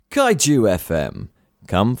Kaiju FM.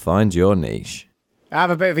 Come find your niche. Have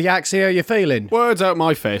a bit of a yak, see how you're feeling. Words out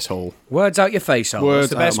my face hole. Words out your face hole. Words It's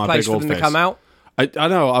the best out my place big for old them to face. come out. I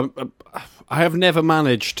know. I have never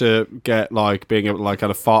managed to get being able to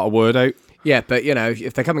kind of fart a word out. Yeah, but you know,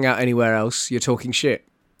 if they're coming out anywhere else, you're talking shit.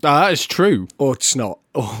 That is true. Or snot.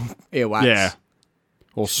 Or earwax. Yeah.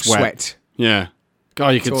 Or sweat. Yeah. God,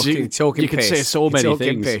 you could Talking you could piss. say so You're many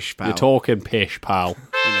talking things. pish, pal. You're talking pish, pal.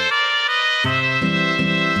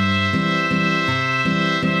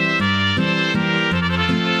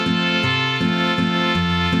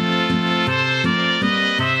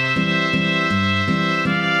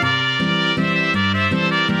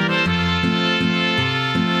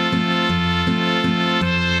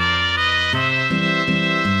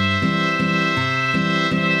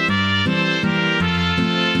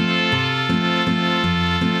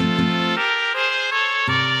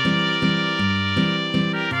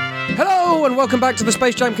 Hello, and welcome back to the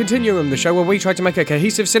Space Jam Continuum, the show where we try to make a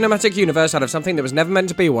cohesive cinematic universe out of something that was never meant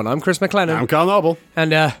to be one. I'm Chris McLennan. I'm Carl Noble.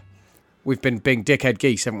 And, we've been being dickhead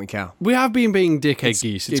geese, haven't we, Cal? We have been being dickhead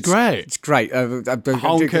geese. It's great. It's great.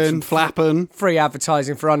 Honking, flapping. Free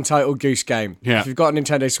advertising for Untitled Goose Game. Yeah. If you've got a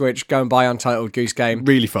Nintendo Switch, go and buy Untitled Goose Game.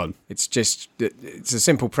 Really fun. It's a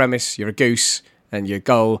simple premise. You're a goose, and your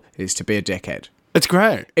goal is to be a dickhead. It's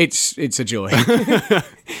great. It's a joy.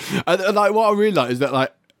 Like what I really like is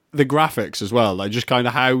that the graphics as well, just kind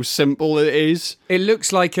of how simple it is. It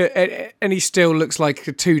looks like and he still looks like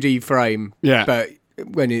a 2D frame. Yeah. But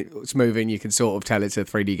when it's moving, you can sort of tell it's a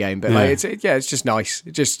 3D game. But Yeah. it's just nice.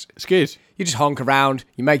 It's good. You just honk around,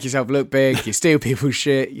 you make yourself look big, you steal people's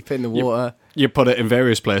shit, you put in the water, You put it in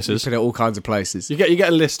various places. put it all kinds of places. You get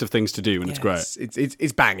a list of things to do, and it's great.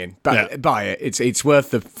 It's banging. Yeah. Buy it. It's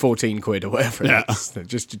worth the 14 quid or whatever Yeah. it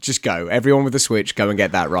is. Just go. Everyone with a Switch, go and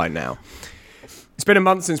get that right now. It's been a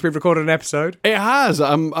month since we've recorded an episode. It has.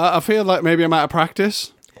 I feel like maybe I'm out of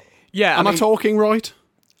practice. Yeah, Am I talking right?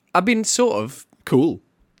 I've been sort of. Cool.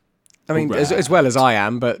 I mean, Alright. as well as I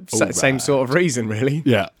am, but Alright. same sort of reason, really.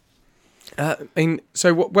 Yeah.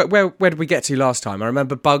 So where did we get to last time? I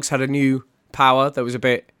remember Bugs had a new power that was a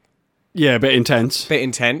bit Yeah, a bit intense.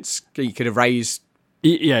 intense. You could erase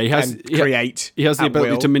He has. and create. He has the at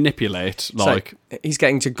ability will. to manipulate. So he's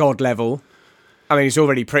getting to God level. I mean, he's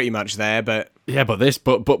already pretty much there, but Yeah, but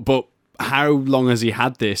how long has he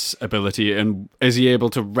had this ability, and is he able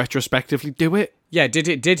to retrospectively do it? yeah,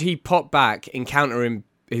 did he pop back, encounter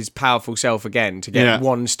his powerful self again to get Yeah.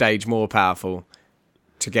 one stage more powerful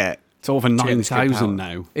to get? It's over to get this good 9,000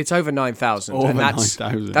 power? now. It's over 9,000, Over and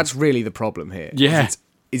 9,000. that's really the problem here. Yeah.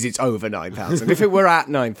 It's over 9,000. If it were at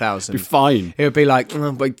 9,000, Fine. it would be like,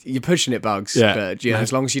 but you're pushing it, Bugs. Yeah. But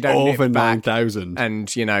as long as you don't Over nip back 9,000. and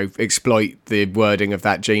exploit the wording of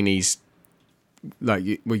that genie's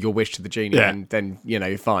your wish to the genie, Yeah. and then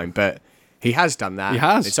you're fine. But he has done that. He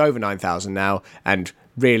has. It's over 9,000 now, and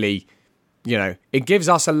really, it gives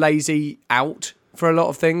us a lazy out for a lot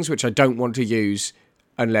of things, which I don't want to use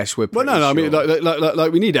unless we're. Well, no, I mean, sure.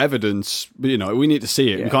 like we need evidence. We need to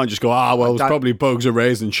see it. Yeah. We can't just go, well, it's don't- probably Bugs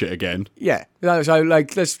erasing shit again. Yeah. No, so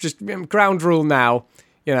let's just ground rule now.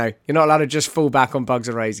 You're not allowed to just fall back on Bugs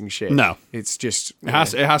erasing shit. No. It's just It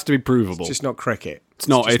has to be provable. it's just not cricket. It's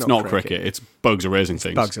not just cricket. It's Bugs erasing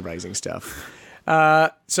things. Bugs erasing stuff.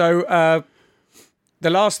 So the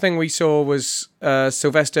last thing we saw was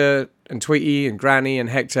Sylvester and Tweety and Granny and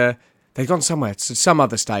Hector. They'd gone somewhere to some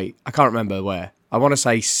other state. I can't remember where. I want to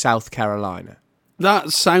say South Carolina,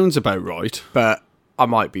 That sounds about right. but I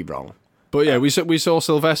might be wrong. But yeah, we saw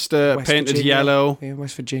Sylvester West painted Virginia? yellow. Yeah,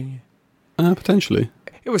 West Virginia. Potentially.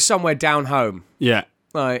 It was somewhere down home. Yeah.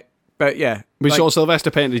 But yeah. We saw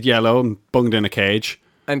Sylvester painted yellow and bunged in a cage.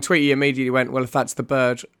 And Tweety immediately went, well, if that's the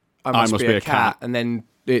bird, I must be a cat. And then,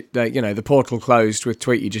 the portal closed with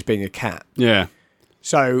Tweety just being a cat. Yeah.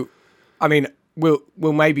 So, I mean, we'll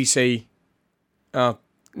maybe see...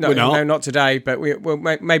 No, not today, but we'll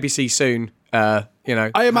maybe see soon, I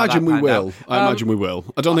imagine we will. I imagine we will.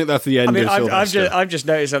 I don't think that's the end of Sylvester. I've just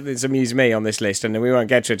noticed something that's amused me on this list, and we won't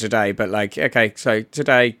get to it today, but okay, so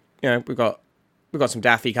today, we've got some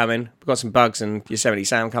Daffy coming, we've got some Bugs and Yosemite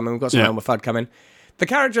Sam coming, we've got some Elmer Fudd coming. The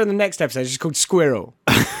character in the next episode is just called Squirrel.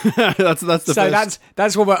 that's the So first.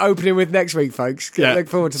 that's what we're opening with next week, folks. Yeah. Look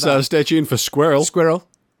forward to that. So stay tuned for Squirrel. Squirrel.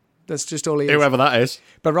 That's just all he is. Whoever that is.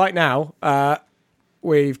 But right now,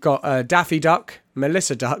 we've got Daffy Duck,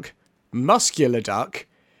 Melissa Duck, Muscular Duck,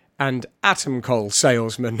 and Atom Coal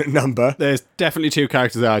Salesman number. There's definitely two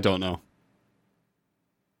characters there I don't know.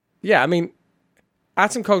 Yeah, I mean,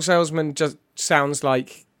 Atom Coal Salesman just sounds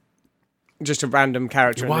like just a random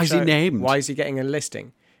character. Why in the is he show. named? Why is he getting a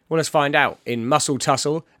listing? Well, let's find out. In Muscle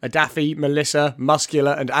Tussle, a Daffy, Melissa,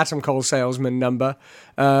 Muscular and Atom Coal Salesman number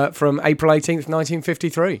from April 18th,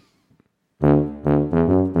 1953.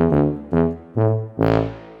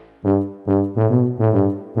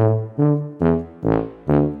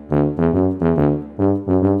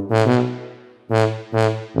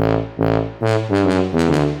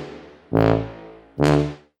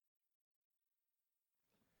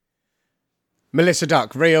 Melissa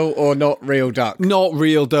Duck, real or not real duck? Not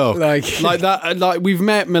real duck. Like that. Like we've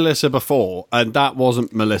met Melissa before, and that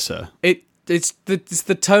wasn't Melissa. It's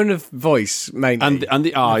the tone of voice mainly, And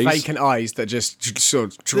the eyes, vacant eyes that just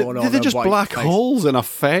sort of drawn on. They're a just white black face. holes in her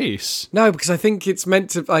face. No, because I think it's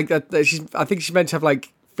meant to like. I think she's meant to have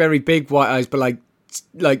like very big white eyes, but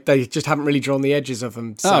like they just haven't really drawn the edges of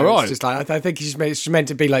them. So right. It's just like I think she's meant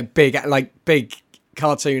to be like big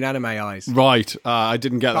cartoon anime eyes. Right. I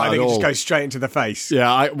didn't get that I at think it all. just goes straight into the face.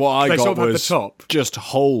 Yeah. What I They got sort of at was the top. just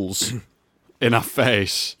holes in her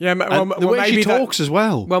face. Yeah, And the way maybe she talks as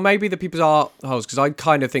well. Well, maybe the people's are holes because I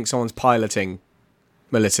kind of think someone's piloting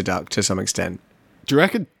Melissa Duck to some extent. Do you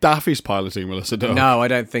reckon Daffy's piloting Melissa Duck? No, I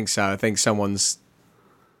don't think so. I think someone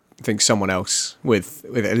else with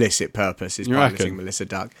illicit purpose is You piloting reckon? Melissa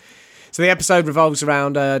Duck. So the episode revolves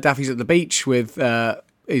around Daffy's at the beach with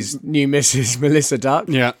his new Mrs. Melissa Duck.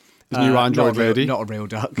 Yeah. His new android not a real- lady. Not a real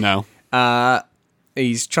duck. No.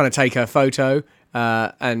 He's trying to take her photo,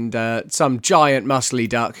 and some giant muscly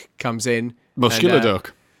duck comes in. Muscular and,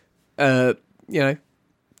 duck.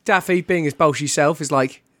 Daffy, being his bolshy self, is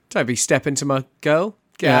like, "Don't be stepping to my girl.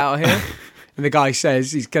 Get out of here." And the guy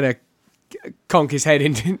says he's gonna conk his head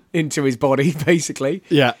into his body, basically.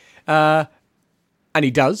 Yeah. And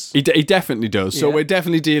he does. He definitely does. So Yeah. we're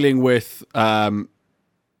definitely dealing with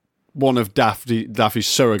one of Daffy's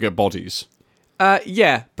surrogate bodies.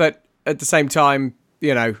 Yeah, but at the same time, he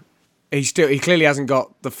clearly hasn't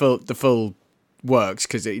got the full works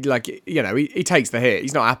because he takes the hit.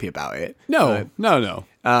 He's not happy about it. No.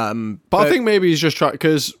 But I think maybe he's just trying,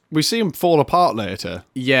 because we see him fall apart later.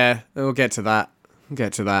 Yeah, we'll get to that.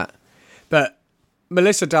 But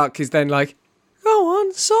Melissa Duck is then like, "Go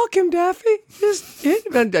on, sock him, Daffy. Just hit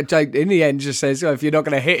him." And in the end, just says, "Oh, if you're not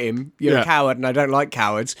going to hit him, you're a coward, and I don't like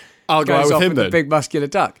cowards." I'll go out Goes with off him the then. big muscular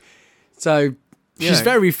duck. So She's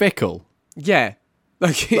very fickle. yeah,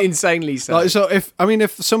 like insanely so. Like, so if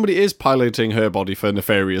somebody is piloting her body for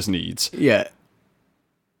nefarious needs, Yeah.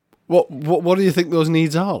 what do you think those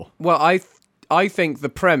needs are? Well, I think the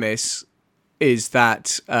premise is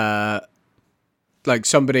that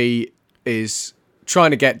somebody is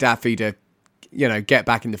trying to get Daffy to get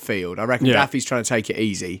back in the field. I reckon Daffy's trying to take it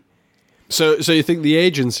easy, So you think the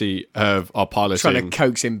agency are piloting? trying to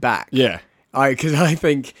coax him back. Yeah. Because I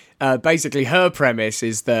think basically her premise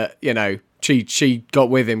is that she got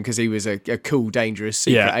with him because he was a cool, dangerous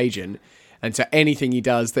secret agent, and so anything he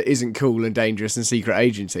does that isn't cool and dangerous and secret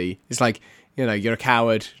agency, it's like, you're a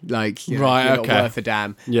coward, like you're not worth a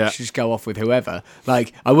damn. Yeah. You should just go off with whoever.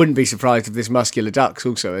 Like, I wouldn't be surprised if this muscular duck's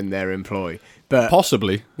also in their employ, but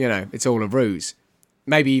Possibly. it's all a ruse.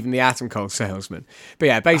 Maybe even the atom coal salesman. But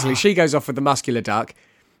yeah, basically she goes off with the muscular duck.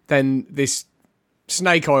 Then this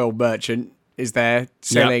snake oil merchant is there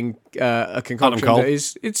selling a concoction coal. that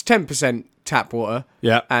is, it's 10% tap water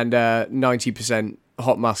Yeah. and 90%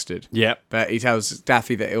 hot mustard. Yeah. But he tells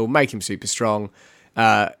Daffy that it'll make him super strong.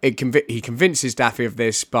 He convinces Daffy of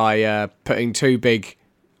this by putting two big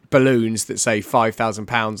balloons that say 5,000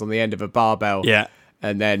 pounds on the end of a barbell. Yeah.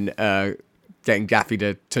 And then getting Daffy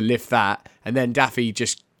to lift that. And then Daffy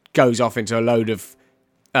just goes off into a load of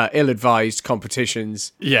ill-advised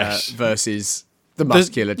competitions versus the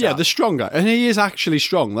muscular duck. Yeah, the stronger. And he is actually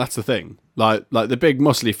strong, that's the thing. Like the big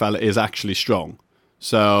muscly fella is actually strong.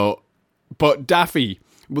 So, but Daffy,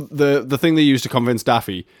 the thing they used to convince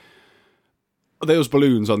Daffy, those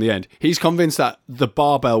balloons on the end, he's convinced that the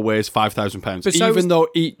barbell weighs 5,000 pounds. Even though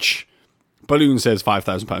each balloon says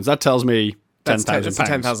 5,000 pounds. That tells me 10,000 That's pounds.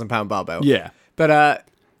 a 10,000 pound barbell. Yeah. But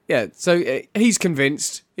so he's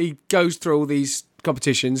convinced. He goes through all these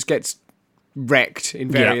competitions, gets wrecked in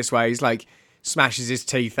various ways, like smashes his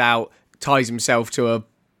teeth out, ties himself to a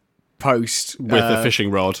post With a fishing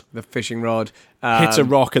rod. The fishing rod. Hits a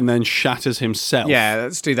rock and then shatters himself. Yeah,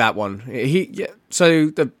 let's do that one. So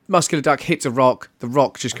the muscular duck hits a rock. The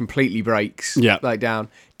rock just completely breaks. Down.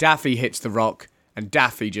 Daffy hits the rock, and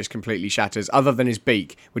Daffy just completely shatters, other than his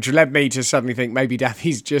beak, which led me to suddenly think maybe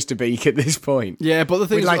Daffy's just a beak at this point. Yeah, but the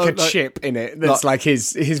thing with is, like a chip in it that's like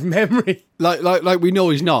his memory. Like we know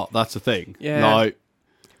he's not. That's the thing. Yeah.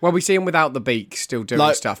 Well, we see him without the beak, still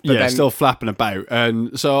doing stuff. But then, still flapping about.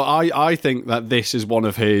 And so I think that this is one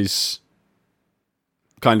of his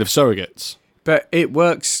kind of surrogates. But it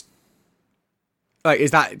works. Like,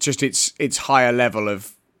 is that just its higher level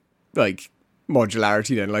of like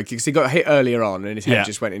modularity then? Like, because he got hit earlier on and his head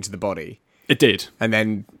just went into the body. It did, and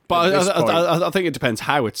then. But I think it depends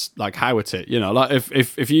how it's hit. You know, like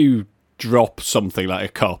if you drop something like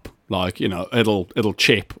a cup, like, you know, it'll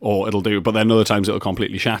chip or it'll do, but then other times it'll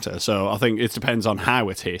completely shatter. So I think it depends on how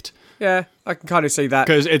it's hit. Yeah, I can kind of see that,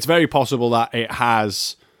 because it's very possible that it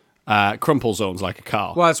has crumple zones like a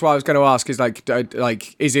car. Well, that's what I was going to ask. Is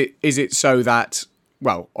like is it so that,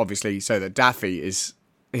 well, obviously so that Daffy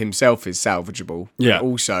himself is salvageable. Yeah. But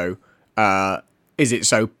also, is it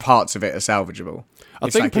so parts of it are salvageable? I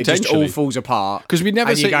think like potentially it just all falls apart because we never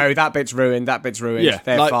and see. You go, that bit's ruined. Yeah,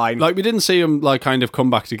 they're fine. Like, we didn't see him like kind of come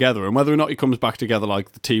back together, and whether or not he comes back together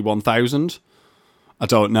like the T1000, I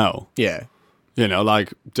don't know. Yeah. You know,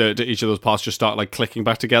 like, did each of those parts just start like clicking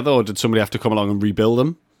back together, or did somebody have to come along and rebuild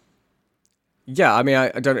them? Yeah, I mean, I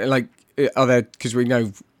don't like. Are there, because we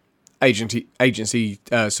know agency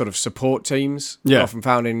sort of support teams are often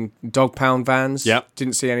found in dog pound vans. Yeah,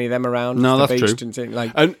 didn't see any of them around. No, the that's beach, true. Didn't see,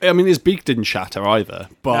 like, and I mean, his beak didn't shatter either,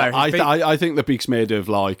 but No, I think the beak's made of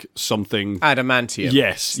like something adamantium.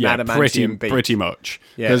 Yes, An adamantium beak. pretty much,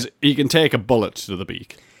 because he can take a bullet to the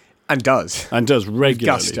beak and does regularly.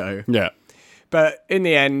 Gusto. Yeah. But in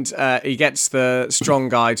the end, he gets the strong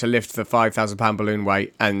guy to lift the 5,000-pound balloon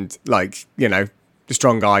weight, and, like, you know, the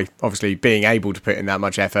strong guy, obviously being able to put in that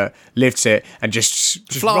much effort, lifts it and just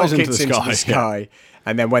flies rockets into the sky. Yeah.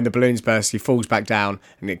 And then when the balloons burst, he falls back down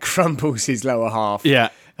and it crumples his lower half. Yeah.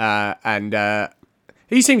 And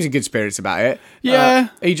he seems in good spirits about it. Yeah.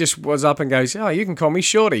 He just was up and goes, "Oh, you can call me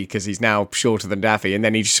Shorty," because he's now shorter than Daffy. And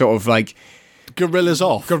then he just sort of like gorillas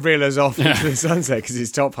off into the sunset because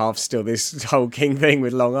his top half's still this whole king thing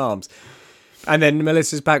with long arms. And then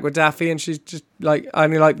Melissa's back with Daffy, and she's just like, "I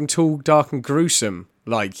only like them tall, dark, and gruesome,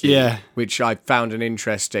 like you," which I found an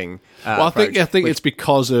interesting. Well, approach, I think it's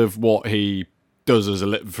because of what he does as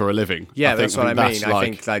for a living. Yeah, that's what I mean. I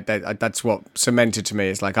think like that's what cemented to me.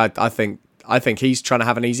 It's like I think he's trying to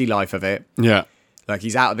have an easy life of it. Yeah, like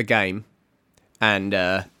he's out of the game, and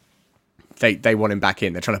they want him back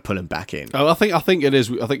in. They're trying to pull him back in. Oh, I think it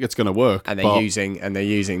is. I think it's going to work. And they're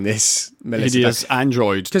using this Melissa hideous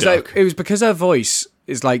android because it was because her voice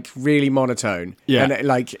is like really monotone. Yeah,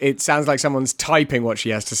 and it sounds like someone's typing what she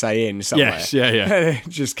has to say in somewhere. Yes, yeah. It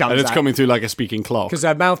just comes. And it's out. coming through like a speaking clock. Because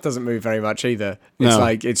her mouth doesn't move very much either. It's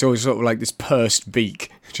like it's always sort of like this pursed beak,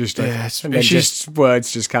 just like, and then just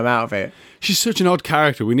words just come out of it. She's such an odd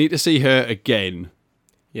character. We need to see her again.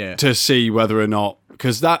 Yeah. To see whether or not,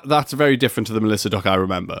 because that's very different to the Melissa Duck I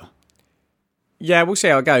remember. Yeah, we'll see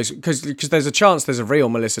how it goes. Because there's a chance there's a real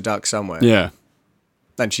Melissa Duck somewhere. Yeah.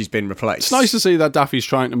 And she's been replaced. It's nice to see that Daffy's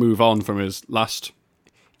trying to move on from his last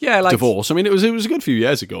divorce. I mean, it was a good few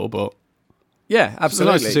years ago, but yeah,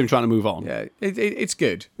 absolutely. It's nice to see him trying to move on. Yeah, it's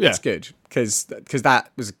good. Yeah. It's good because that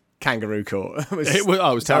was a kangaroo court. It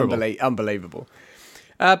was terrible, unbelievable.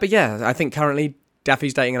 But yeah, I think currently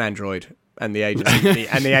Daffy's dating an android, and the agency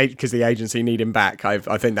because the agency need him back. I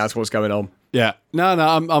think that's what's going on. Yeah, no,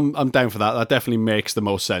 I'm down for that. That definitely makes the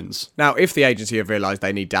most sense. Now, if the agency have realised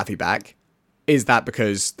they need Daffy back, is that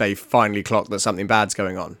because they finally clocked that something bad's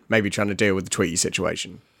going on? Maybe trying to deal with the Tweety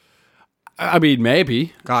situation. I mean,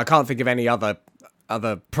 maybe. I can't think of any other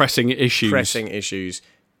pressing issues.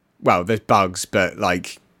 Well, there's bugs, but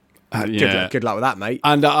like, good luck with that, mate.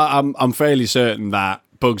 And I'm fairly certain that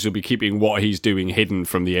Bugs will be keeping what he's doing hidden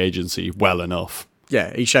from the agency well enough.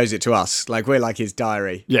 Yeah, he shows it to us. Like, we're like his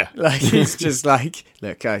diary. Yeah. Like, he's just like,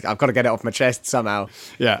 look, I've got to get it off my chest somehow.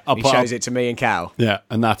 Yeah. He shows it to me and Cal. Yeah,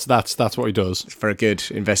 and that's what he does. For a good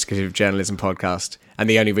investigative journalism podcast. And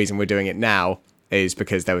the only reason we're doing it now is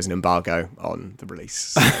because there was an embargo on the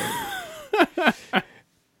release. So.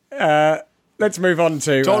 Let's move on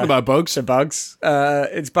to... Talking about Bugs. To Bugs.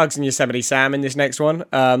 It's Bugs and Yosemite Sam in this next one.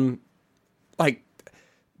 Like,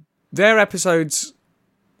 their episodes...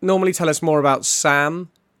 normally tell us more about Sam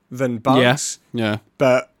than Bugs. Yeah.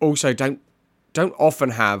 But also don't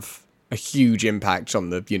often have a huge impact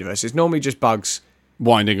on the universe. It's normally just Bugs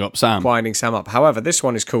winding Sam up. However, this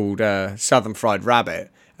one is called Southern Fried Rabbit,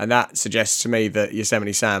 and that suggests to me that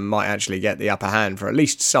Yosemite Sam might actually get the upper hand for at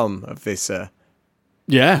least some of this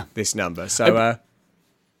this number. So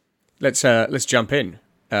let's jump in.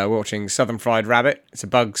 We're watching Southern Fried Rabbit. It's a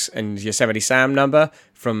Bugs and Yosemite Sam number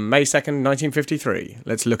from May 2nd, 1953.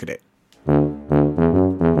 Let's look at it.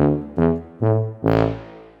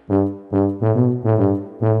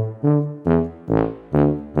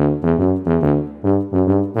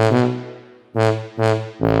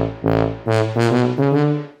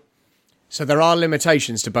 So there are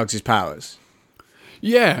limitations to Bugs' powers.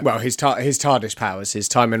 Yeah. Well, his TARDIS powers, his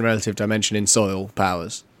time and relative dimension in soil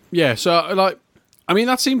powers. Yeah, so, like, I mean,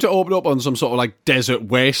 that seemed to open up on some sort of, like, desert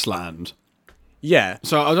wasteland. Yeah.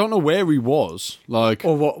 So I don't know where he was. Like,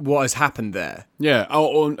 Or what has happened there. yeah,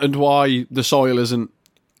 and why the soil isn't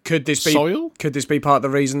Could this be soil? Could this be part of the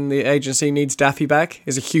reason the agency needs Daffy back?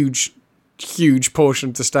 Is a huge portion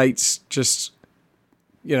of the states just,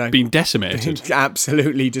 Being decimated.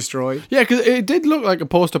 absolutely destroyed. Yeah, because it did look like a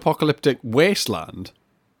post-apocalyptic wasteland.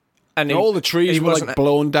 And All the trees were, like,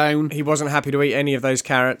 blown down. He wasn't happy to eat any of those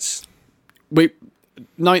carrots. Wait,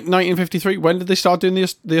 1953, when did they start doing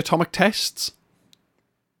the atomic tests?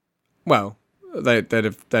 Well, they'd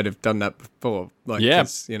have done that before. Like, Yeah.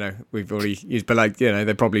 'cause, we've already used, but like,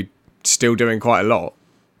 they're probably still doing quite a lot.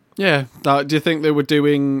 Yeah. Do you think they were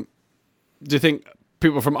doing... Do you think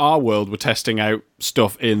people from our world were testing out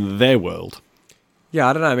stuff in their world? Yeah,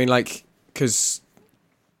 I don't know. I mean, like, because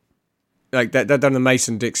like they've done the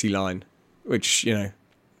Mason-Dixie line, which,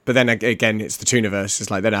 but then again, it's the Tooniverse. It's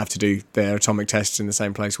like they don't have to do their atomic tests in the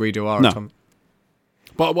same place we do our No. atomic.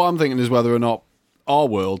 But what I'm thinking is whether or not our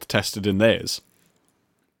world tested in theirs.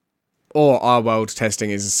 Or our world testing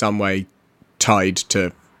is in some way tied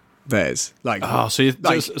to theirs. Like, Oh, so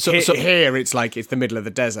here it's like it's the middle of the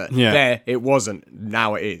desert. Yeah. There it wasn't.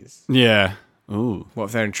 Now it is. yeah. Ooh. What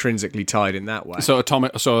if they're intrinsically tied in that way? So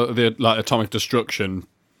the atomic destruction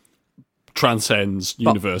transcends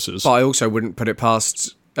universes. But I also wouldn't put it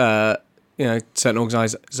past certain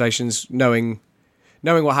organisations knowing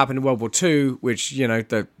what happened in World War II, which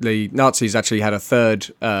the Nazis actually had a third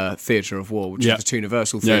theatre of war, which Yeah. is the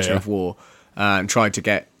Universal Theatre of War, and tried to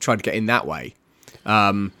get in that way.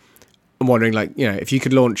 I'm wondering, like, if you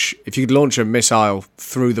could launch a missile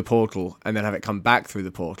through the portal and then have it come back through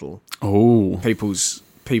the portal, Oh. people's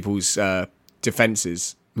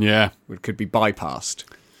defences Yeah. could be bypassed.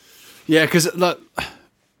 Yeah, because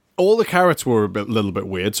all the carrots were a little bit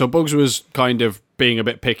weird. So Bugs was kind of being a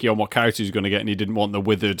bit picky on what carrots he was going to get, and he didn't want the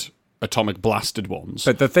withered, atomic blasted ones.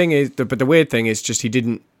 But the thing is, the weird thing is, just he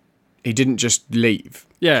didn't just leave.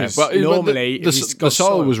 Yeah, 'Cause but normally the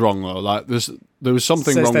soil was wrong though. Like there was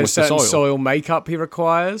something wrong with the soil makeup he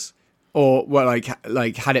requires, or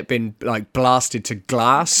like had it been like blasted to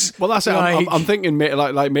glass. Well, that's it. Like, I'm thinking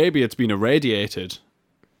like maybe it's been irradiated,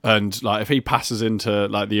 and like if he passes into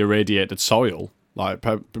like the irradiated soil, like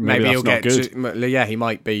maybe that's he'll not get good. he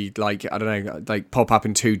might be like, I don't know, like pop up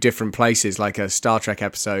in two different places, like a Star Trek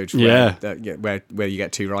episode. Yeah. where you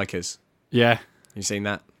get two Rikers. Yeah, You seen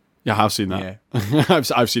that? yeah, I've seen that. Yeah.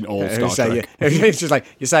 I've seen all Star Trek. It's just like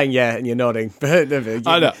you're saying yeah and you're nodding, but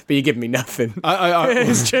I know. you're giving me nothing. I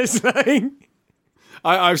It's just like.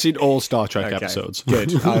 I've seen all Star Trek Okay, episodes.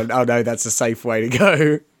 Good. I know that's a safe way to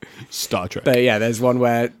go. Star Trek. But yeah, there's one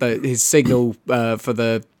where his signal for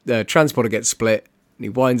the transporter gets split, and he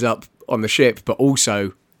winds up on the ship, but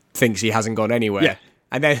also thinks he hasn't gone anywhere. Yeah.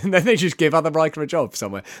 And then they just give other Riker a job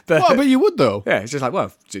somewhere. But, Well, but you would though. yeah, it's just like,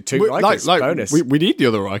 well, two Rikers, bonus. We need the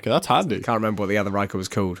other Riker. That's handy. Can't remember what the other Riker was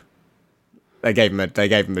called. They gave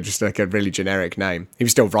him just like a really generic name. He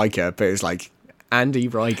was still Riker, but it was like Andy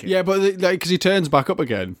Riker. Yeah, but because he turns back up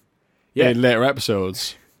again in later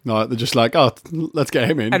episodes. No, they're just like, oh, let's get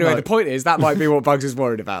him in. Anyway, like, the point is that might be what Bugs is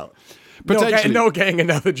worried about. Potentially. Not getting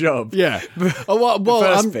another job. Yeah. Well,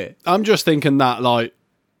 first bit. I'm just thinking that, like,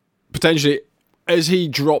 potentially, as he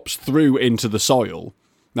drops through into the soil,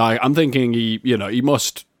 now I'm thinking he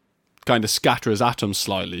must kind of scatter his atoms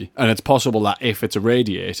slightly, and it's possible that if it's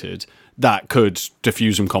irradiated, that could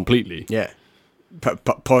diffuse him completely. Yeah.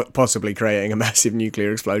 Possibly creating a massive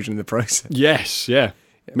nuclear explosion in the process. Yes, yeah.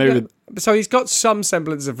 Maybe. Yeah, so he's got some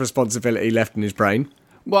semblance of responsibility left in his brain.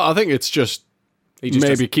 Well, I think it's just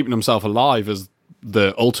maybe keeping himself alive is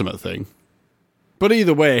the ultimate thing. But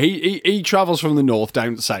either way, he travels from the north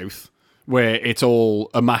down to south, where it's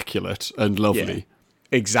all immaculate and lovely.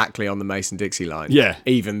 Yeah. Exactly on the Mason-Dixie line. Yeah.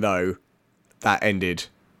 Even though that ended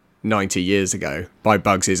 90 years ago by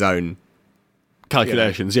Bugs' own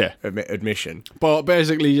Calculations, yeah. admission. But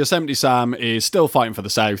basically, Yosemite Sam is still fighting for the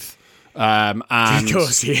south. And Of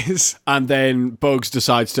course he is. And then Bugs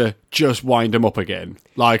decides to just wind him up again.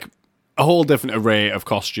 Like, a whole different array of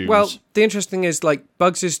costumes. Well, the interesting is, like,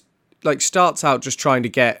 Bugs is, like, starts out just trying to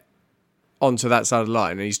get onto that side of the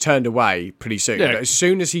line, and he's turned away pretty soon. Yeah. But as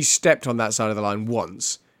soon as he stepped on that side of the line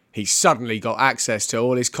once, he suddenly got access to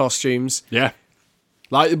all his costumes. Yeah.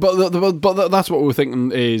 Like, but that's what we're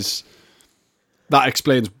thinking is that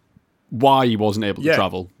explains why he wasn't able to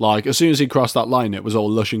travel. Like, as soon as he crossed that line, it was all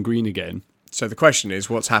lush and green again. So the question is,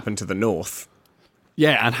 what's happened to the north?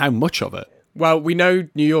 Yeah, and how much of it? Well, we know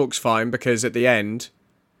New York's fine because at the end,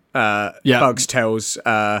 Bugs tells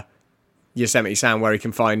Yosemite Sam where he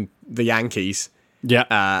can find the Yankees.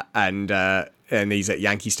 Yeah. And he's at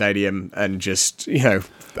Yankee Stadium and just,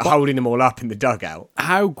 holding them all up in the dugout.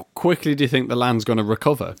 How quickly do you think the land's going to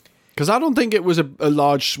recover? Because I don't think it was a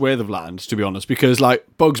large swathe of land, to be honest, because like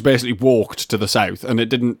Bugs basically walked to the south and it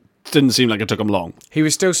didn't seem like it took him long. He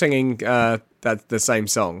was still singing the same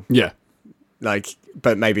song. Yeah.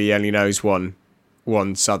 But maybe he only knows one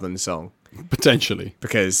Southern song. Potentially.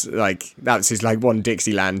 Because that's his one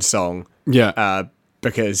Dixieland song. Yeah.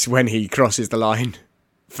 Because when he crosses the line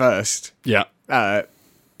first, yeah.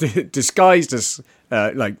 Disguised as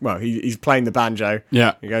he's playing the banjo.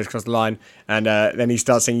 Yeah, he goes across the line, and then he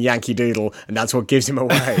starts singing Yankee Doodle, and that's what gives him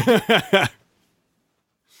away.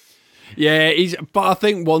 Yeah, but I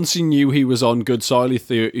think once he knew he was on good soil,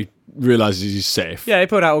 he realizes he's safe. Yeah, he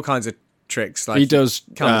put out all kinds of tricks. He does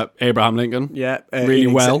Abraham Lincoln. Yeah, really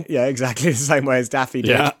well. Yeah, exactly the same way as Daffy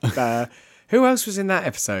did. Yeah. Who else was in that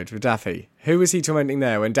episode with Daffy? Who was he tormenting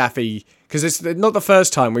there when Daffy... Because it's not the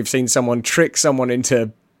first time we've seen someone trick someone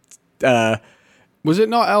into... Was it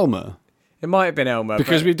not Elmer? It might have been Elmer.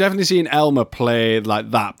 Because we've definitely seen Elmer play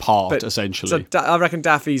that part, essentially. So I reckon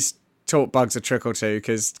Daffy's taught Bugs a trick or two,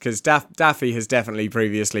 because Daffy has definitely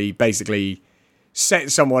previously basically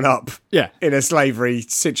set someone up in a slavery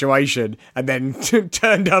situation and then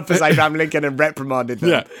turned up as Abraham Lincoln and reprimanded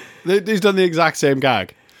them. Yeah, he's done the exact same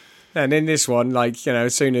gag. And in this one,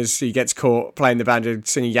 as soon as he gets caught playing the banjo,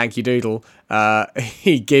 singing Yankee Doodle,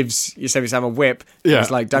 he gives Yosemite Sam a whip. Yeah. He's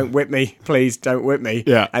like, don't whip me, please, don't whip me.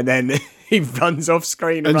 Yeah. And then he runs off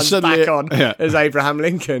screen and runs back on as Abraham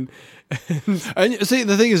Lincoln. And see,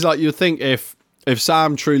 the thing is, you think if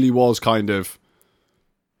Sam truly was kind of,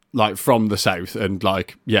 from the South and,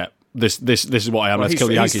 this is what I am, let's kill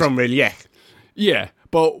the Yankees. He's from Relief. Yeah,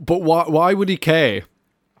 but why would he care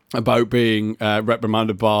about being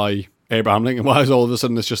reprimanded by Abraham Lincoln? Why is all of a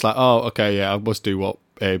sudden it's just I must do what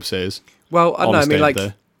Abe says? Well, I don't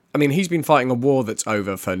know. I mean, he's been fighting a war that's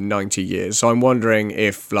over for 90 years, so I'm wondering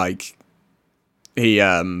if he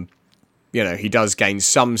he does gain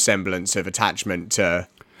some semblance of attachment to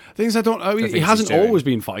things. He hasn't always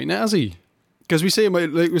been fighting it, has he? Because we see him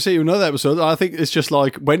in another episode. I think it's just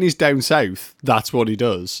when he's down south, that's what he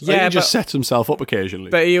does. Yeah, he just sets himself up occasionally.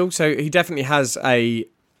 But he definitely has a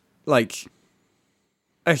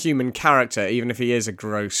human character, even if he is a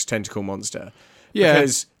gross tentacle monster. Yeah,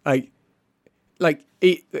 because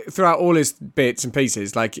throughout all his bits and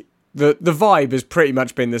pieces, the vibe has pretty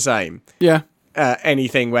much been the same. Yeah.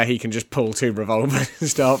 Anything where he can just pull two revolvers and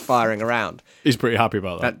start firing around. He's pretty happy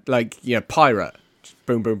about that. Pirate,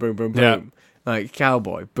 boom, boom, boom, boom, boom. Yeah.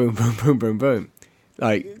 Cowboy, boom, boom, boom, boom, boom.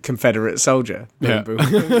 Confederate soldier, boom, boom,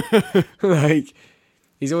 boom.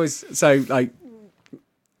 He's always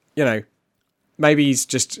maybe he's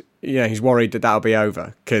just he's worried that'll be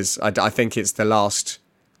over, because I think it's the last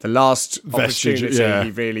vestige, opportunity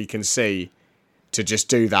he really can see to just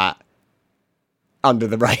do that under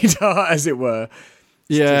the radar, as it were.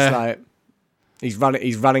 It's just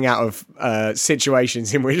he's running out of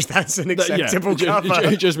situations in which that's an acceptable cover.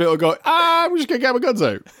 He just be able to go, I'm just gonna get my guns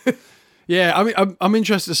out. Yeah, I mean, I'm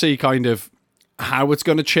interested to see kind of how it's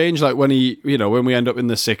going to change, when when we end up in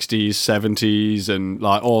the 60s, 70s, and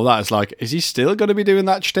all that. It's is he still going to be doing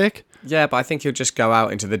that shtick? Yeah, but I think he'll just go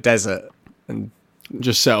out into the desert and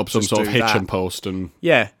just set up some sort of hitching post and.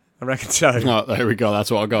 Yeah, I reckon so. Oh, there we go. That's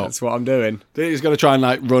what I got. That's what I'm doing. He's going to try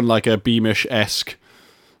and run a Beamish-esque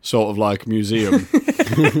sort of museum.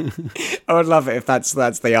 I would love it if that's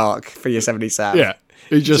the arc for Yosemite Sam. Yeah,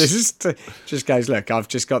 he just goes, look, I've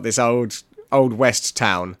just got this old West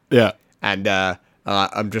town. Yeah. And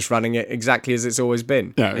I'm just running it exactly as it's always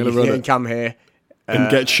been. Yeah, you can come here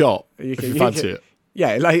and get shot if you fancy it.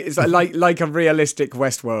 Yeah, it's like a realistic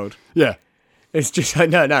Westworld. Yeah, it's just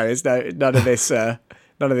no, it's none of this. None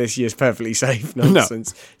of this year's perfectly safe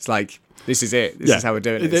nonsense. No. It's this is it. This is how we're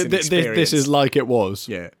doing it. This is like it was.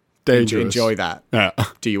 Yeah, dangerous. Enjoy that. Yeah.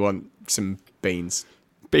 Do you want some beans?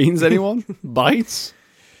 Beans, anyone? Bites?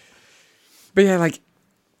 But yeah,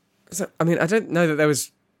 I don't know that there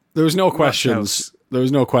was. There was no questions. There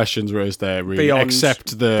was no questions raised there, really,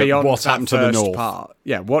 except beyond what's happened to the north. Part.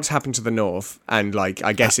 Yeah, what's happened to the north, and I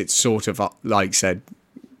guess it's sort of said.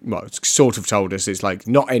 Well, it's sort of told us it's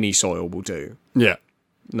not any soil will do. Yeah,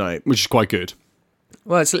 no, which is quite good.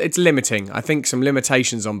 Well, it's limiting. I think some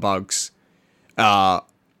limitations on bugs are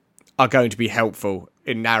going to be helpful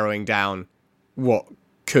in narrowing down what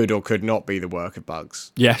could or could not be the work of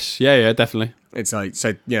bugs. Yes, yeah, definitely. It's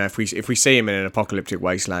if we see him in an apocalyptic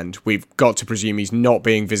wasteland, we've got to presume he's not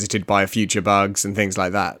being visited by future bugs and things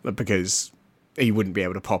like that, because he wouldn't be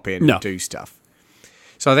able to pop in and do stuff.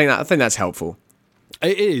 So I think that's helpful.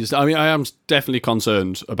 It is. I mean, I am definitely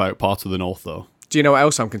concerned about parts of the North, though. Do you know what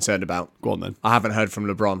else I'm concerned about? Go on, then. I haven't heard from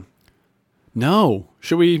LeBron. No.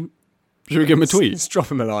 Should we give him a tweet? Let's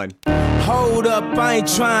drop him a line. Hold up, I ain't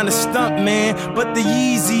trying to stunt, man. But the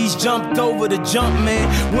Yeezys jumped over the jump,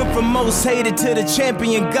 man. Went from most hated to the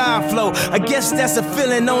champion God flow. I guess that's a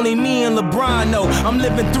feeling only me and LeBron know. I'm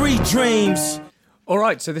living 3 dreams. All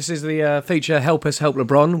right, so this is the feature Help Us Help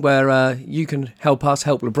LeBron, where you can help us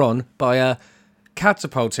help LeBron by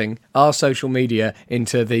catapulting our social media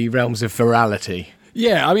into the realms of virality.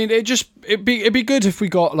 Yeah, I mean, it'd be good if we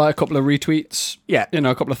got like a couple of retweets. Yeah,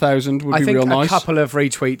 a couple of thousand would be real nice. I think a couple of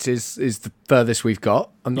retweets is the furthest we've got.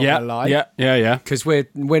 I'm not gonna lie. Yeah. Because we're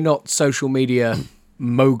not social media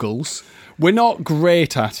moguls. We're not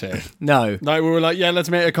great at it. No. Like we were like, let's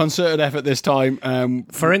make a concerted effort this time.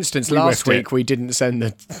 For instance, last week we didn't send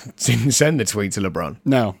the tweet to LeBron.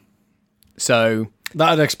 No. So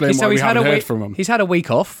that'd explain why we haven't heard from him. He's had a week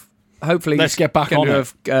off. Hopefully, let's get back on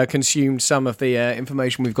it. Have consumed some of the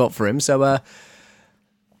information we've got for him. So,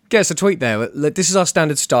 get us a tweet there. This is our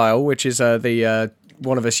standard style, which is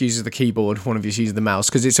one of us uses the keyboard, one of us uses the mouse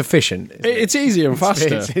because it's efficient. It's easier and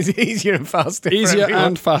faster. It's easier and faster. Easier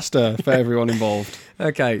and faster for everyone involved.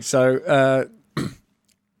 Okay, so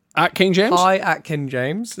at King James. Hi, at King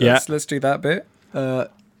James. Let's do that bit. I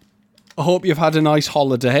hope you've had a nice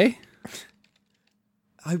holiday.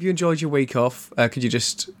 I hope you enjoyed your week off. Could you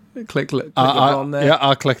just click LeBron there? Yeah,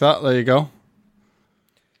 I'll click that. There you go.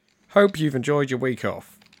 Hope you've enjoyed your week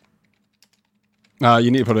off.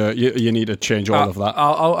 You need to you need to change all of that.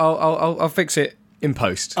 I'll fix it in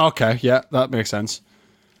post. Okay, yeah, that makes sense.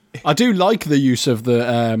 I do like the use of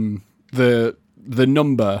the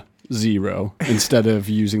number 0 instead of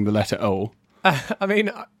using the letter O. I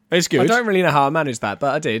mean, it's good. I don't really know how I managed that,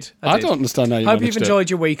 but I did. I don't understand how you managed it. Hope you've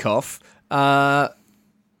enjoyed your week off.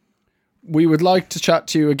 We would like to chat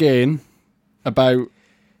to you again about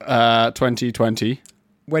 2020.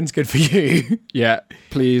 When's good for you? Yeah,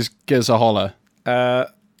 please give us a holler. I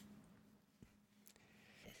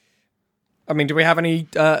mean, do we have any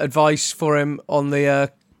advice for him on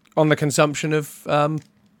the consumption of the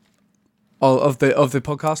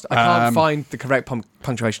podcast? I can't find the correct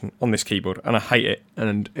punctuation on this keyboard, and I hate it,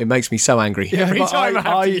 and it makes me so angry every time I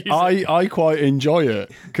have to use it. I quite enjoy it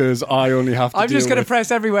because I only have to. I'm just going to press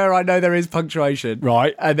everywhere I know there is punctuation,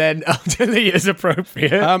 right, and then I'll delete as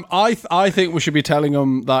appropriate. I think we should be telling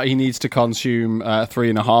him that he needs to consume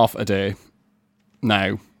 3.5 a day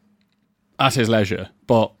now, at his leisure,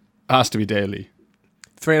 but it has to be daily.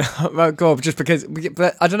 3.5. Oh God, just because,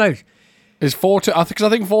 but I don't know. Is 4 too? I think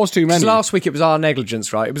 4's too many. Last week it was our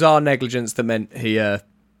negligence, right? It was our negligence that meant he, didn't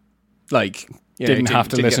have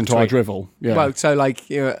to listen to our drivel. Yeah. Well, so I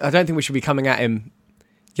don't think we should be coming at him,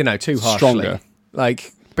 too harshly. Stronger.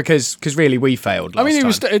 Because really we failed. I mean,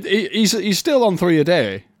 he's still on 3 a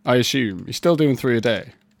day. I assume he's still doing 3 a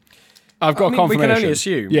day. I've got confirmation. We can only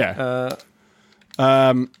assume. Yeah.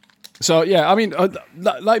 So yeah, I mean,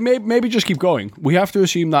 maybe just keep going. We have to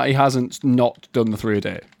assume that he hasn't not done the 3 a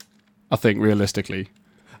day. I think realistically,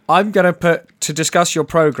 I'm going to put to discuss your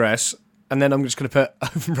progress, and then I'm just going to put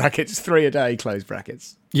open brackets 3 a day, close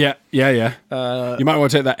brackets. Yeah. You might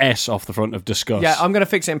want to take that S off the front of discuss. Yeah, I'm going to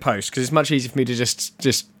fix it in post because it's much easier for me to just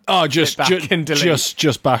and delete.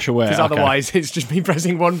 just bash away. Because otherwise, it's just me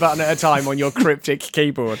pressing one button at a time on your cryptic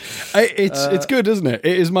keyboard. It's good, isn't it?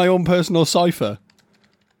 It is my own personal cipher.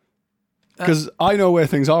 Because I know where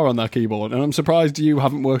things are on that keyboard, and I'm surprised you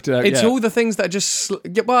haven't worked it out yet. It's all the things that are just...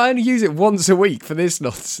 Well, I only use it once a week for this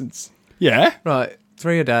nonsense. Yeah? Right,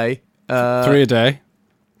 3 a day. 3 a day.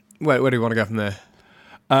 Where do you want to go from there?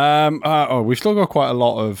 We've still got quite a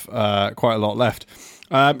lot left.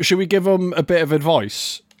 Should we give them a bit of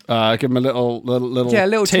advice? Give them a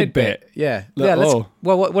little tidbit. Yeah. Well,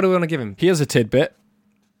 what do we want to give him? Here's a tidbit.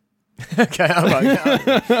 Okay, all right.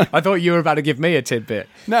 I thought you were about to give me a tidbit.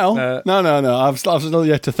 No. I've still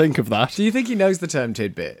yet to think of that. Do you think he knows the term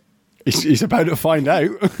tidbit? He's about to find out.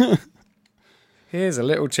 Here's a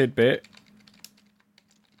little tidbit.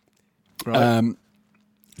 Right.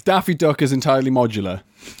 Daffy Duck is entirely modular.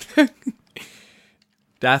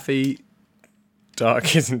 Daffy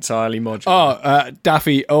Duck is entirely modular.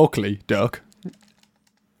 Daffy Oakley Duck.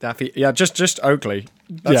 Daffy, yeah, just Oakley.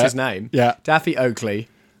 That's his name. Yeah. Daffy Oakley.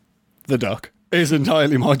 The duck is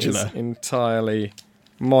entirely modular. Is entirely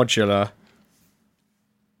modular.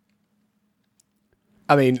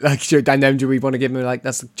 I mean, and then do we want to give him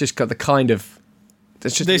that's just got the kind of...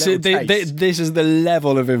 That's just this is the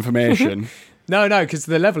level of information. No, because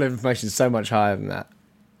the level of information is so much higher than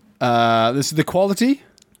that. This is the quality?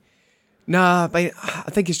 Nah, but I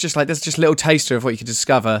think it's just there's just a little taster of what you could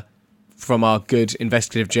discover from our good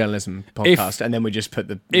investigative journalism podcast, and then we just put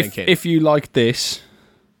the link in. If you like this,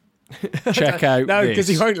 check out no, this. because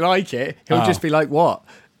he won't like it. He'll just be like, what?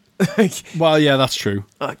 Well, yeah, that's true.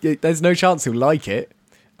 There's no chance he'll like it.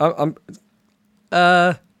 Go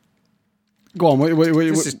on.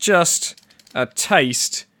 This is just a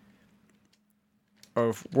taste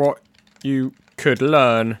of what you could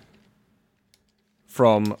learn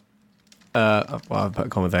from well, I'll put a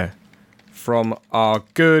comma there, from our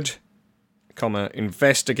good,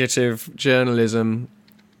 investigative journalism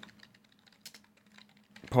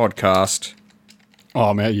podcast.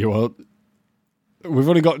 Oh, mate, you are. We've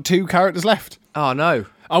only got 2 characters left. Oh, no.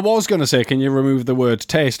 I was going to say, can you remove the word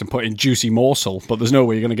taste and put in juicy morsel? But there's no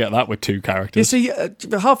way you're going to get that with 2 characters. You see,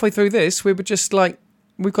 halfway through this, we were just like,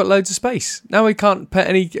 we've got loads of space. Now we can't put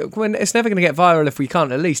any... It's never going to get viral if we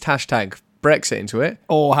can't at least hashtag Brexit into it.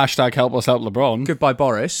 Or hashtag help us help LeBron. Goodbye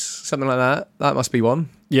Boris, something like that. That must be one.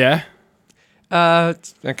 Yeah.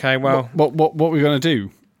 Okay, well... What are we going to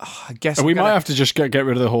do? I guess We might have to just get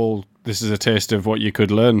rid of the whole, this is a taste of what you could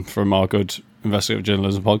learn from our good investigative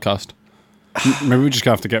journalism podcast. Maybe we're just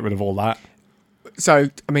going to have to get rid of all that. So,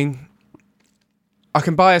 I mean, I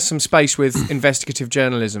can buy us some space with investigative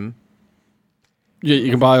journalism. Yeah, you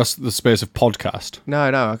can buy us the space of podcast. No,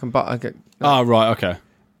 I can buy... Right, okay.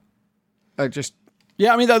 Just...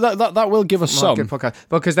 Yeah, I mean, that will give us some. Good podcast.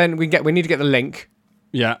 Because then we need to get the link.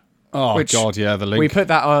 Yeah. Oh, Which God, yeah, the link. We put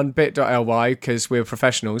that on bit.ly because we're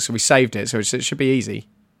professionals, so we saved it, so it should be easy.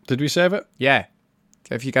 Did we save it? Yeah.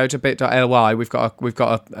 So if you go to bit.ly, we've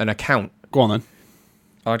got an account. Go on, then.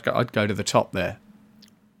 I'd go to the top there.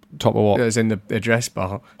 Top of what? It's in the address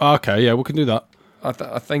bar. Okay, yeah, we can do that. I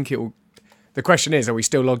think it will... The question is, are we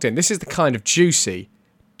still logged in? This is the kind of juicy...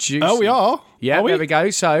 Oh, we are? Yeah, are we? there we go.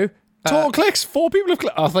 So... Total clicks. 4 people have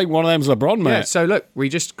clicked. I think one of them's LeBron, mate. Yeah, so look, we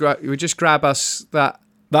just grab us that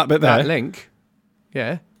bit there. That link.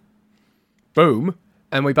 Yeah. Boom.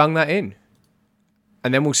 And we bung that in.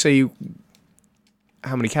 And then we'll see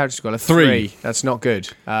how many characters we've got. 3. That's not good.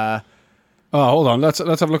 Oh, hold on. Let's have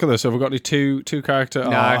a look at this. Have we got any two character? No.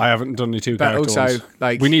 Oh, I haven't done any 2 character also, ones.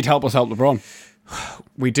 like... We need help us help LeBron.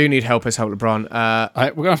 We do need help us help LeBron.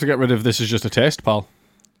 We're going to have to get rid of this is just a taste, pal.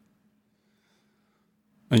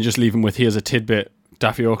 And just leave him with here's a tidbit.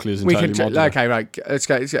 Daffy Oakley is entirely modular. Okay, right. Let's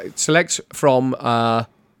go. Select from...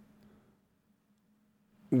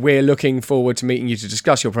 we're looking forward to meeting you to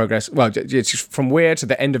discuss your progress. Well, it's from where to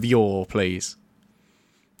the end of your, please.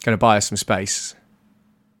 Going to buy us some space.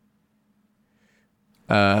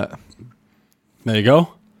 There you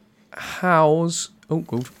go. How's... Oh,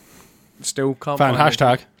 good. Still can't Found find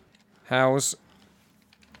hashtag. it. How's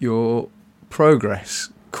your progress?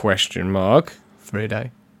 Question mark. 3 a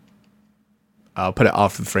day. I'll put it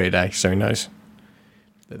after the 3 a day so he knows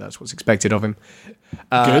that that's what's expected of him.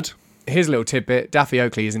 Good. Here's a little tidbit. Daffy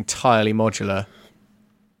Oakley is entirely modular.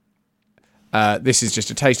 This is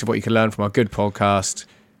just a taste of what you can learn from our good podcast.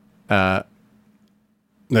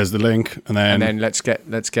 There's the link, and then let's do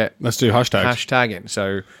hashtags. Hashtagging.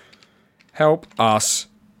 So help us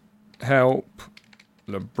help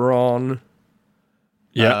LeBron.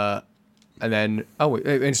 Yeah. And then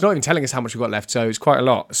it's not even telling us how much we've got left, so it's quite a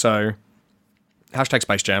lot. So hashtag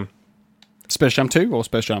Space Jam. Space Jam 2 or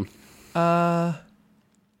Space Jam?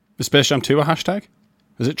 Is Space Jam 2 a hashtag?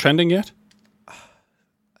 Is it trending yet? I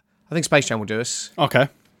think Space Jam will do us. Okay.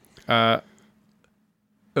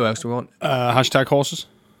 Who else do we want? Hashtag horses.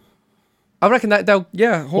 I reckon that they'll...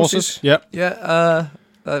 Yeah, horses. Yep. Yeah,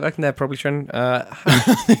 I reckon they're probably trending. I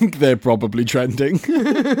think they're probably trending.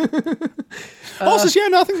 Horses, yeah,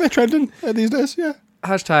 no, I think they're trending these days, yeah.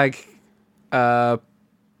 Hashtag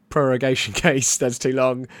prorogation case. That's too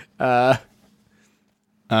long.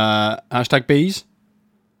 Hashtag bees.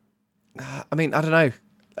 I mean, I don't know.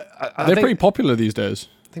 They're pretty popular these days.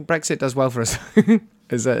 I think Brexit does well for us.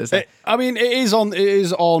 Is that? I mean, it is on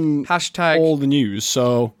hashtag all the news,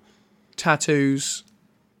 so... Tattoos.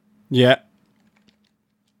 Yeah.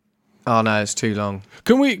 Oh no, it's too long.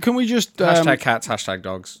 Can we just Hashtag cats, hashtag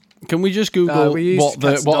dogs. Can we just Google what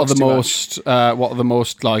are the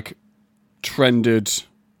most like trended?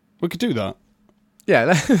 We could do that.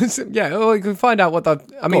 Yeah, yeah. Or you can find out what the.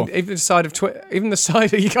 I mean, Cool. even the side of Twitter, even the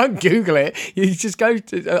side. You can't Google it. You just go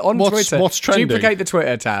on Twitter. What's trending? Duplicate the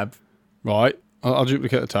Twitter tab, Right. I'll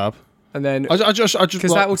duplicate the tab. and then I just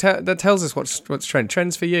because that tells us what's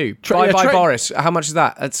trends for you. Yeah, Bye Boris. How much is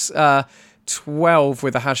that? It's 12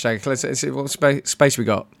 with a hashtag. Let's see what space we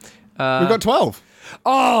got. we've got 12.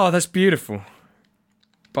 Oh, that's beautiful.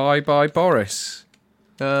 Bye Boris.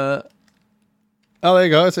 Oh, there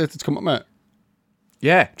you go. It's come up, mate.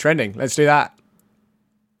 Yeah, trending. Let's do that.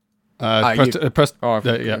 Press. Oh, I've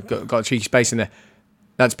yeah. got a cheeky space in there.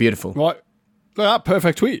 That's beautiful. Right. Look at that.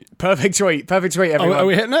 Perfect tweet. Perfect tweet, everyone. Are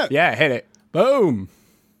we hitting it? Yeah, hit it. Boom.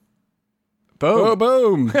 Boom.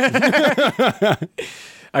 Boom.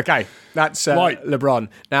 Okay, that's Right. LeBron.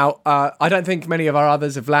 Now, I don't think many of our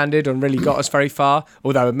others have landed and really got us very far,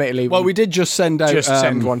 although admittedly... Well, we did just send out...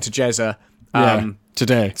 send one to Jezza.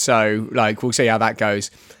 Today. So, we'll see how that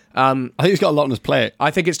goes. I think he's got a lot on his plate. I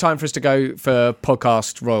think it's time for us to go for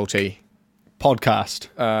podcast royalty. Podcast.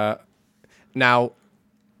 Now,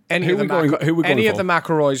 any Who of the we going for?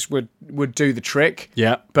 McElroys would do the trick.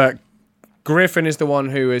 Yeah. But Griffin is the one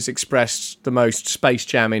who has expressed the most Space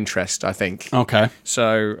Jam interest, I think. Okay.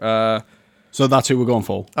 So, So that's who we're going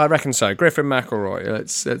for. I reckon so. Griffin McElroy.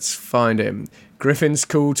 Let's find him. Griffin's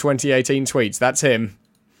cool 2018 tweets. That's him.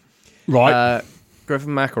 Right. Griffin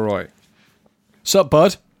McElroy. Sup,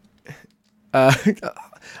 bud? I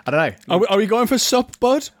don't know. Are we going for sup,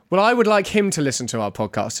 bud? Well, I would like him to listen to our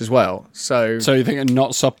podcast as well. So you're thinking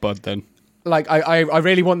not sup, bud, then? I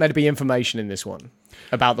really want there to be information in this one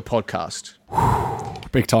about the podcast.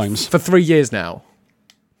 Big times. For 3 years now.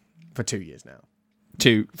 For 2 years now.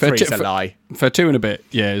 Three's a lie. For 2 and a bit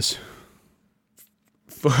years.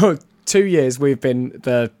 For 2 years, we've been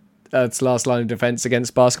the Earth's last line of defense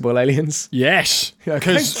against basketball aliens. Yes,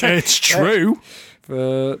 because it's true.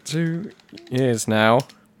 For 2 years now,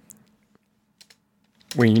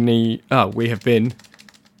 we have been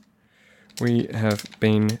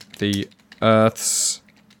the Earth's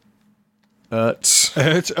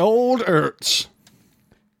It's old Earths.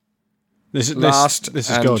 This is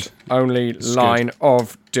and good. only This is line good.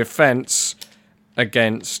 of defense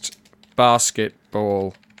against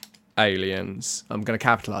basketball aliens. I'm going to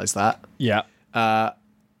capitalize that. Yeah.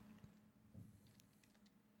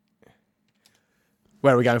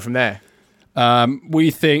 Where are we going from there?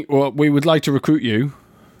 We would like to recruit you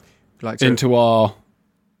Like to, into our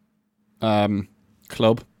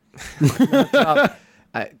club.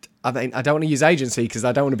 I mean, I don't want to use agency because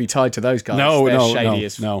I don't want to be tied to those guys. No, They're no, shady no,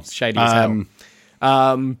 as, no. Shady as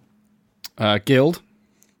hell. Guild.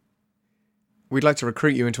 We'd like to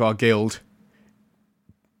recruit you into our guild.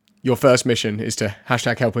 Your first mission is to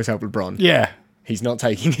hashtag help us help LeBron. Yeah. He's not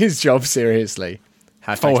taking his job seriously.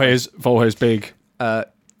 For his big. I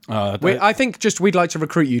think just we'd like to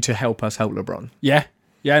recruit you to help us help LeBron. Yeah.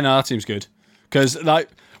 Yeah, no, that seems good. Because,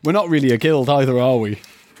 we're not really a guild either, are we?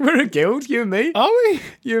 We're a guild, you and me. Are we?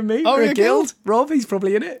 You and me. Are We're we a a guild. guild? Rob, he's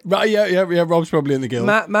probably in it. Right, yeah, Rob's probably in the guild.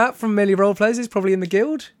 Matt from Millie Roleplayers is probably in the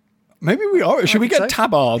guild. Maybe we are. Should we get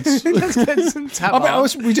tabards? Let's get some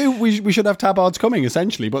tabards. We should have tabards coming,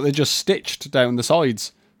 essentially, but they're just stitched down the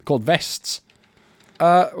sides. They're called vests.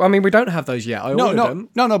 I mean, we don't have those yet. I ordered them.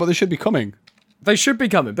 No, but they should be coming. They should be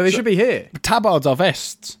coming, but they should be here. Tabards are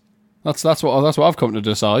vests. That's what I've come to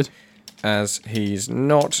decide. As he's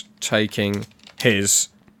not taking his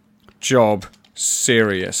job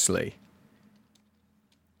seriously.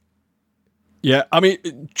 Yeah, I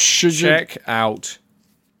mean, should Check out.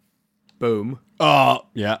 Boom. Oh,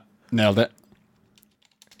 yeah, nailed it.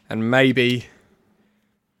 And maybe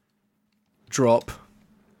drop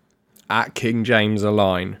at King James a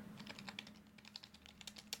line.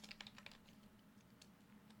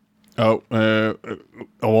 Oh, I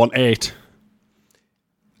want 8.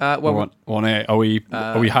 Well, 1-8. Are we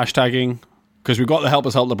hashtagging? Because we've got the Help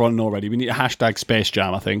Us Help LeBron already. We need a hashtag Space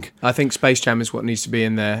Jam, I think. I think Space Jam is what needs to be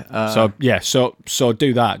in there. So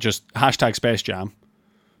do that. Just hashtag Space Jam.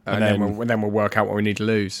 And then we'll work out what we need to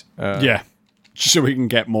lose. Yeah. So we can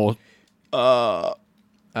get more. So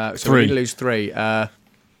 3. we need to lose 3.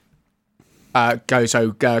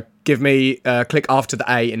 Give me click after the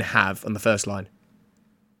A and have on the first line.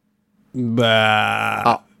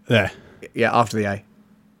 There. Yeah, after the A.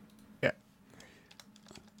 Yeah.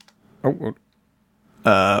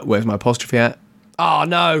 Where's my apostrophe at? Oh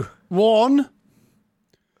no. 1.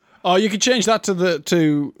 Oh, you could change that to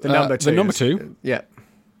the number 2. The number 2. Yeah.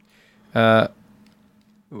 Where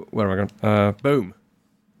am I going? Boom.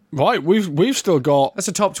 Right, we've still got. That's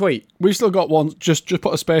a top tweet. We've still got one. Just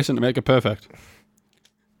put a space in to make it perfect.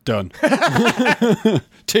 Done.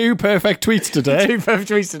 2 perfect tweets today. 2 perfect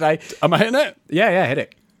tweets today. Am I hitting it? Yeah, hit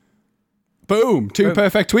it. Boom. 2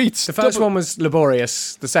 perfect tweets. The first one was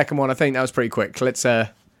laborious. The second one, I think that was pretty quick. Let's.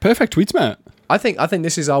 Perfect tweets, mate. I think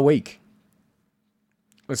this is our week.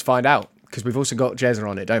 Let's find out because we've also got Jezza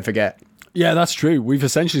on it. Don't forget. Yeah, that's true. We've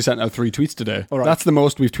essentially sent out 3 tweets today. All right. That's the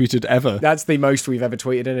most we've tweeted ever. That's the most we've ever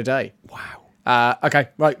tweeted in a day. Wow. Okay,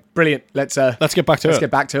 right, brilliant. Let's get back to it. Let's get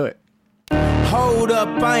back to it. Hold up,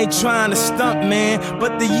 I ain't trying to stunt, man.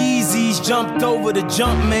 But the Yeezys jumped over the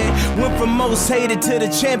jump, man. Went from most hated to the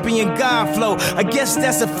champion God flow. I guess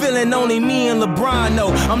that's a feeling only me and LeBron know.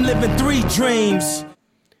 I'm living 3 dreams.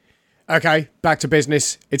 Okay, back to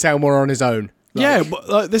business. It's Elmer on his own. Yeah,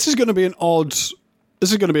 but this is going to be an odd.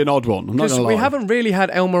 This is going to be an odd one. I'm not Because going to lie. we haven't really had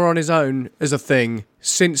Elmer on his own as a thing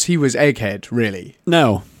since he was Egghead, really.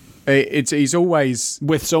 No, He's always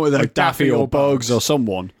with someone like Daffy or Bugs or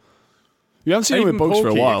someone. You haven't seen him with Bugs for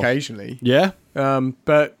a while. Occasionally. Yeah.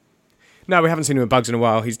 But no, we haven't seen him with Bugs in a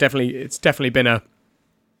while. It's definitely been a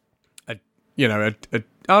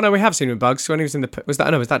oh no, we have seen him with Bugs when he was in the was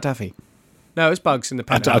that Daffy? No, it was Bugs in the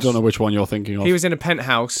penthouse. I don't know which one you're thinking of. He was in a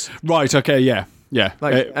penthouse. Right. Okay. Yeah.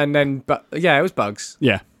 And then, but yeah, it was Bugs.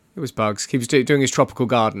 Yeah. It was Bugs. He was doing his tropical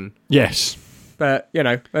garden. Yes. But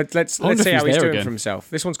let's see how he's doing for himself.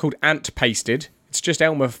 This one's called Ant Pasted. It's just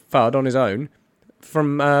Elmer Fudd on his own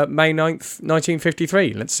from May 9th,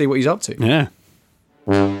 1953. Let's see what he's up to. Yeah.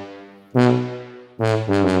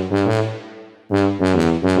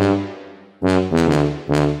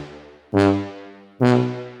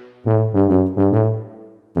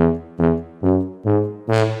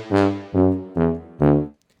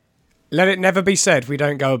 Let it never be said we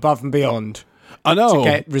don't go above and beyond I know. to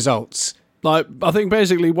get results. Like, I think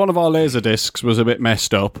basically one of our laser discs was a bit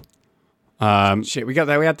messed up. Shit, we got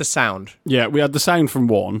there. We had the sound. Yeah, we had the sound from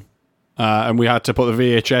one, and we had to put the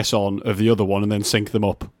VHS on of the other one and then sync them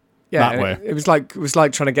up that way. It was like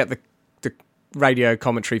trying to get the radio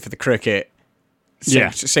commentary for the cricket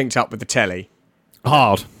synced up with the telly.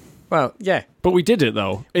 Hard. Well, yeah. But we did it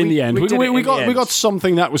though. In the end, we got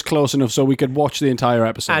something that was close enough so we could watch the entire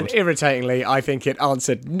episode. And irritatingly, I think it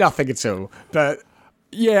answered nothing at all. But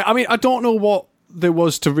yeah, I mean, I don't know what there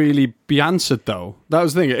was to really be answered though. That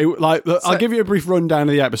was the thing. I'll give you a brief rundown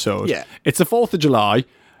of the episode. Yeah. It's the 4th of July.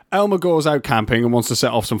 Elmer goes out camping and wants to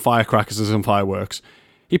set off some firecrackers and some fireworks.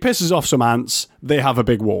 He pisses off some ants. They have a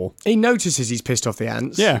big war. he notices he's pissed off the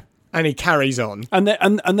ants. Yeah. And he carries on. And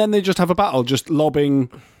then they just have a battle, just lobbing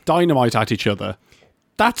dynamite at each other.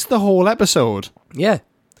 That's the whole episode. Yeah.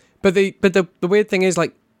 But the weird thing is,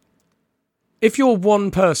 like, if you're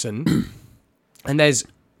one person and there's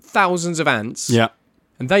thousands of ants, Yeah.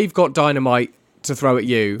 and they've got dynamite to throw at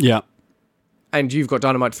you, Yeah. and you've got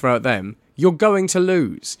dynamite to throw at them, you're going to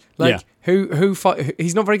lose. Like, Yeah. who fight?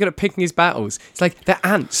 He's not very good at picking his battles. It's like they're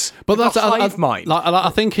ants. But They've that's got hive mind. I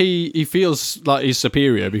think he feels like he's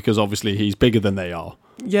superior because obviously he's bigger than they are.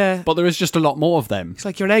 Yeah. But there is just a lot more of them. It's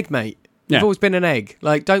like you're an egg, mate. Yeah. You've always been an egg.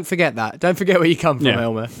 Like, don't forget that. Don't forget where you come from, Yeah.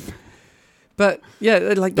 Elmer. But yeah,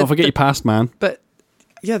 like Don't forget your past, man. But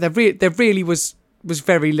yeah, there really was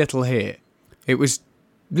very little here. It was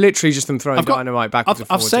literally just them throwing dynamite backwards and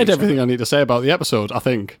I've forwards. said everything I need to say about the episode, I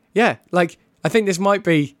think. Yeah, like, I think this might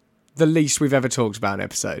be the least we've ever talked about an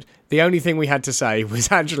episode. The only thing we had to say was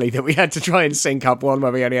actually that we had to try and sync up one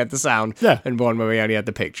where we only had the sound and one where we only had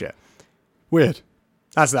the picture. Weird.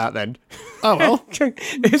 That's that then. Oh, well.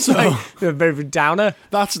 It's like a bit of a downer.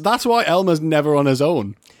 That's why Elmer's never on his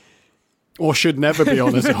own. Or should never be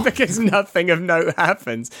on his own. Because nothing of note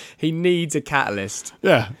happens. He needs a catalyst.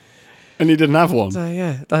 Yeah. And he didn't have one. So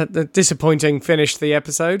yeah, the disappointing finish to the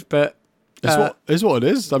episode, but It's what it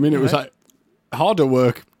is. I mean, it was like harder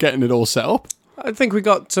work getting it all set up. I think we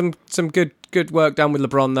got some good work done with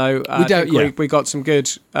LeBron though. We got some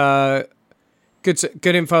good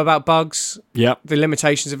info about Bugs. Yep. The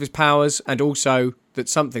limitations of his powers, and also that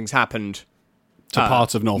something's happened To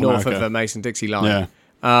parts of North America. of the Mason-Dixie line.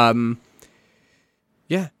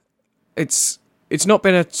 Yeah. It's not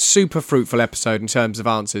been a super fruitful episode in terms of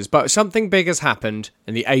answers, but something big has happened,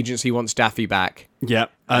 and the agency wants Daffy back.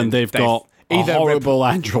 Yep. And they've got a horrible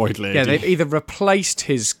android lady. Yeah, they've either replaced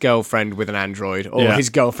his girlfriend with an android, or his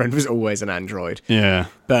girlfriend was always an android. Yeah.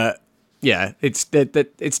 But yeah, it's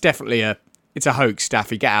definitely a hoax.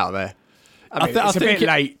 Daffy, get out of there. I mean, it's a bit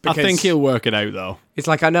late. Because I think he'll work it out though. It's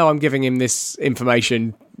like, I know I'm giving him this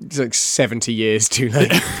information. It's like 70 years too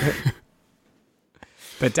late.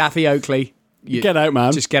 But Daffy Oakley, Get out,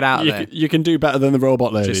 man. Just get out of there. You can do better than the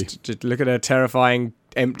robot lady. Just look at her terrifying,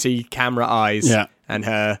 empty camera eyes. Yeah. And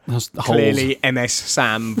her Those clearly MS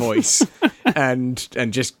Sam voice, and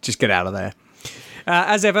just get out of there.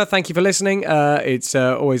 As ever, thank you for listening. It's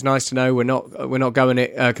always nice to know we're not going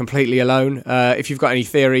it completely alone. If you've got any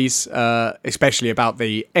theories, especially about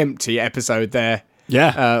the empty episode there,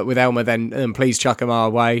 with Elmer, then please chuck them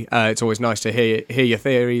our way. It's always nice to hear your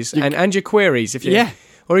theories and your queries. If you,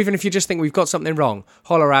 or even if you just think we've got something wrong,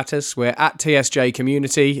 holler at us. We're at TSJ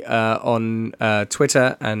Community on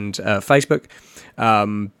Twitter and Facebook.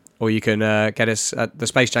 Or you can get us at the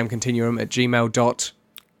Space Jam Continuum at gmail.com.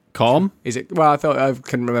 .com? Is it? Well, I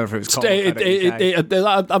couldn't remember if it was .com.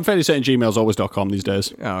 I'm fairly certain Gmail's always .com these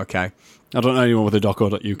days. Oh, okay. I don't know anyone with a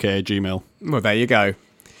 .co.uk Gmail. Well, there you go.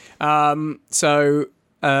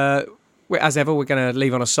 As ever, we're going to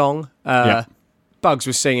leave on a song. Bugs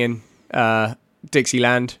was singing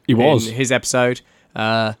Dixieland He was. in his episode.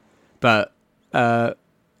 But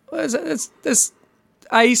there's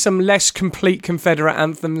some less complete Confederate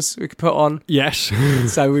anthems we could put on. Yes.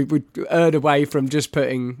 So we erred away from just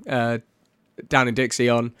putting Down in Dixie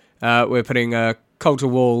on. We're putting Colter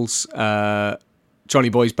Wall's Johnny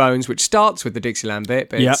Boy's Bones, which starts with the Dixieland bit,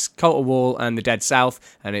 but it's Colter Wall and the Dead South,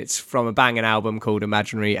 and it's from a banging album called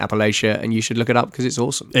Imaginary Appalachia, and you should look it up because it's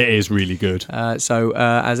awesome. It is really good. So,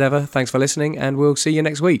 as ever, thanks for listening, and we'll see you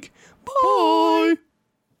next week. Bye!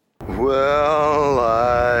 Well,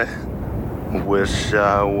 I wish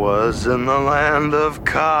I was in the land of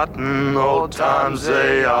cotton. Old times,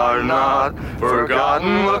 they are not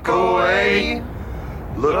forgotten. Look away,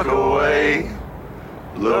 look away,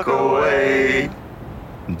 look away,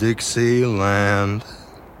 Dixieland.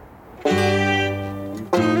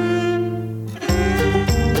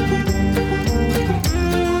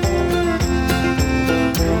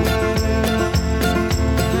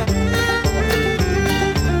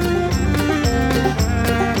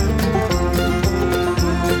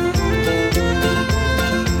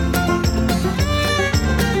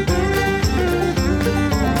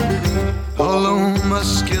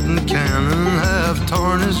 Musket and cannon have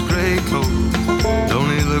torn his grey coat. Don't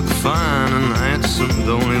he look fine and handsome?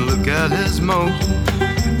 Don't he look at his most?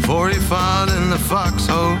 For he fought in the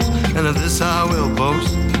foxholes, and of this I will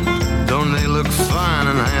boast. Don't they look fine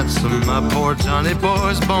and handsome, my poor Johnny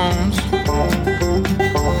Boy's bones?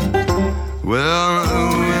 Well,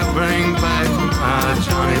 who will bring back my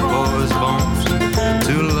Johnny Boy's bones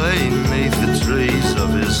to lay beneath the trees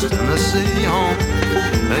of his Tennessee home?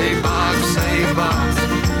 Hey box,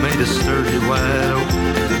 made a sturdy white oak,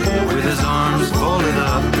 with his arms folded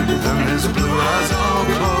up and his blue eyes all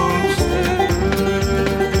closed.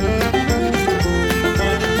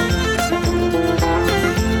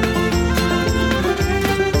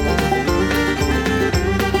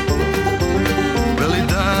 Well, he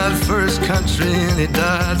died for his country and he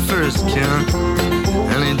died for his kin,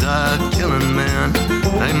 and he died killing men,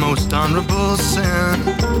 a most honorable sin.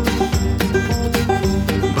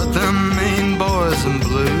 Them mean boys in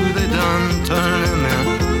blue, they done turned him in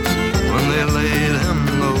when they laid him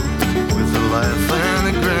low with a laugh and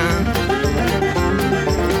a grin.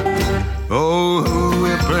 Oh, who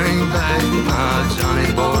will bring back my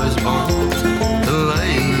Johnny Boy's bones to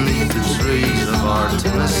lay beneath the trees of our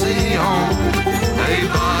Tennessee home? Hey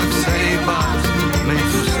box, made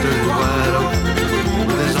for sturdy white oak,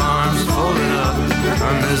 with his arms folded up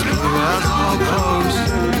and his blue eyes all closed.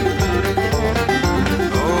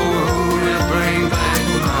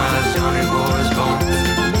 Johnny Boy's bones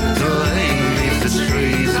to lay beneath the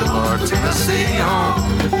trees of our Tennessee home.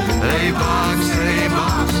 Hey, boy.